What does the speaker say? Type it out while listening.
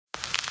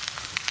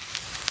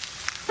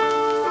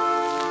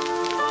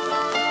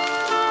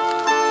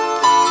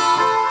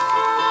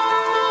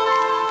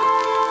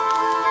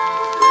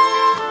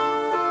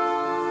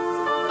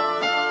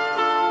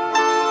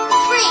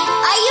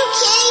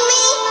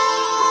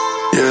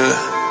Yeah,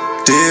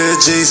 dear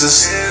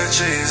Jesus,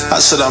 how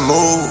should I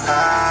move?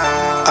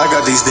 I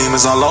got these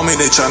demons all on me,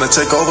 they tryna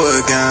take over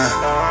again.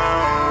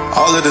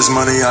 All of this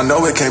money, I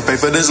know it can't pay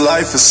for this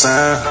life of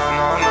sin.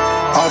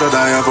 All that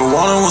I ever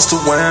wanted was to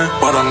win,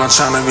 but I'm not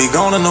tryna be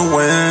gone in the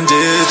wind.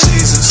 Dear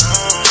Jesus,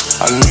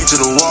 I need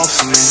you to walk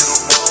for me,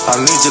 I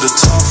need you to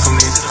talk for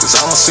me, cause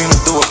I don't seem to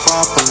do it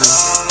properly.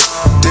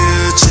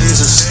 Dear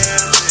Jesus,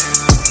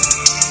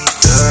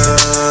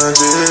 yeah,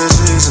 dear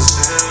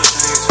Jesus.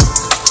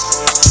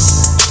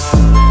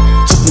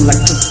 Like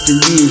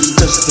 50 years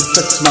just to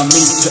fix my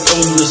major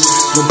illness.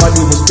 Nobody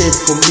was there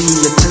for me,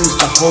 it changed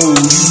the whole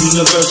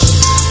universe.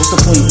 What's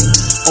the point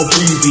of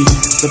breathing?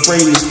 The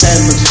brain is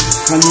damaged,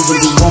 can't even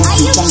do one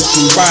thing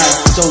function right.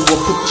 So I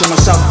picture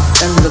myself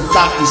in the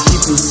darkness,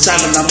 deep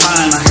inside of my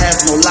mind. I have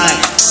no light,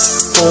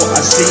 for I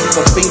sleep,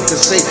 a thing to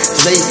say.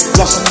 Today,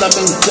 lost a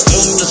loving to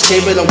illness,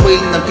 gave it away,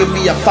 now give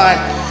me a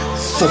fight.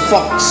 For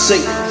fuck's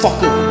sake, fuck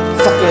it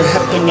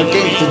happen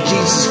again for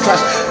Jesus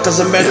Christ.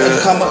 Doesn't matter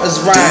if karma is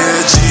right.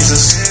 Dear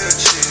Jesus,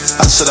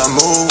 how should I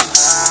move?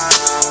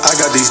 I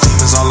got these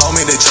demons all on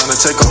me, they tryna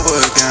take over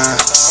again.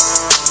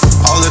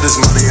 All of this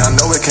money, I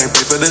know it can't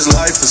pay for this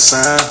life of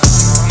sin.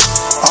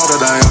 All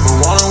that I ever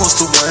wanted was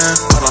to win,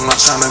 but I'm not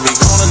tryna be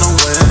gone in the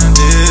wind.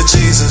 Dear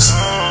Jesus,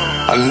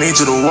 I need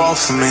you to walk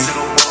for me,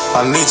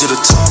 I need you to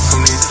talk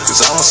for me, cause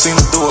I don't seem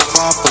to do it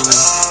properly.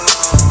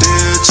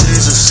 Dear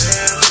Jesus,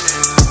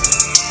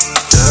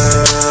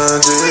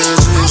 yeah, dear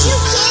Jesus.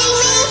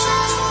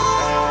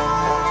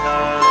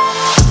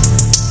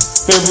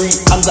 Very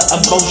under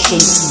emotion,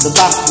 the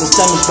darkness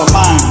damaged my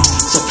mind.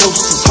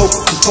 Psychosis,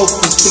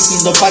 hocus,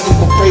 thinking nobody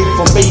will pray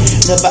for me.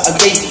 Never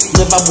again,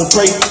 never will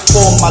pray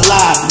for my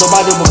life.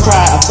 Nobody will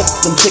cry, I took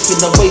them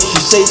taking away.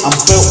 She says I'm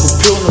built with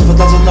pureness, but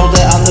doesn't know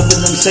that I'm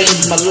living insane.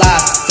 My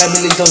life,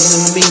 family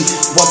doesn't mean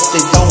what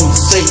they don't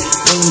say.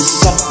 When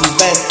something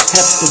bad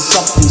happens,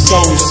 something so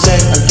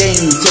sad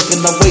again,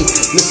 taken away.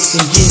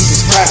 Listen,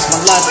 Jesus Christ, my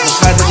life was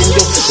harder than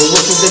yours, but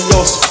worse than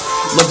yours.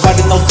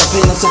 Nobody knows the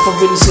pain and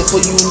suffering is here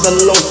for you in the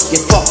low. Yeah,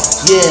 fuck,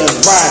 yeah,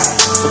 right.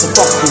 What the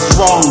fuck is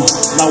wrong?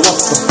 Now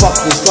what the fuck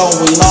is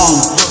going on?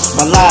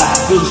 My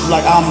life feels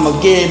like I'm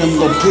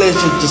getting no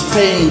pleasure, just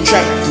pain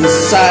trapped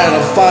inside a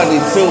body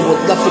filled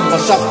with nothing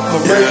but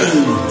suffering.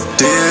 Yeah.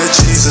 Dear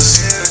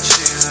Jesus,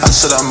 how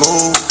should I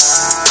move?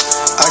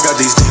 I got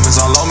these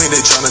demons all on me, they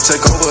tryna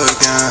take over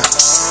again.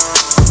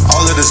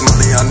 All of this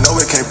money, I know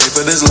it can't pay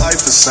for this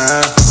life of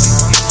sin.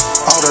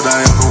 All that I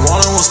ever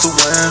wanted was to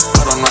win,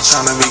 but I'm not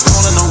tryna be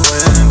gone in the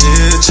wind.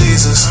 Dear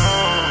Jesus,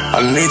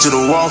 I need you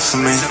to walk for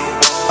me,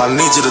 I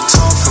need you to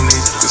talk for me,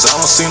 cause I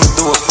don't seem to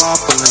do it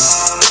properly.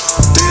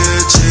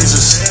 Dear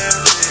Jesus,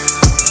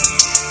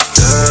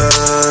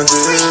 yeah,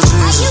 dear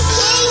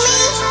Jesus.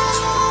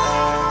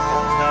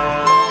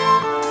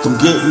 Don't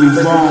get me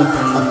wrong,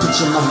 I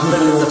picture my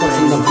heaven up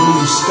in the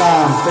blue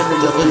sky.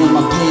 The end of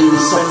my pain,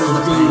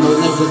 suffering, no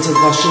negative,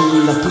 I show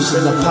me the piece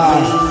of the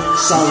pie.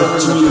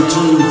 Solid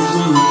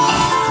 2023,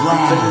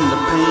 right.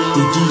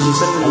 The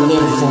Jesus I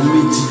live for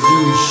me to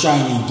you,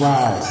 shining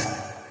bright.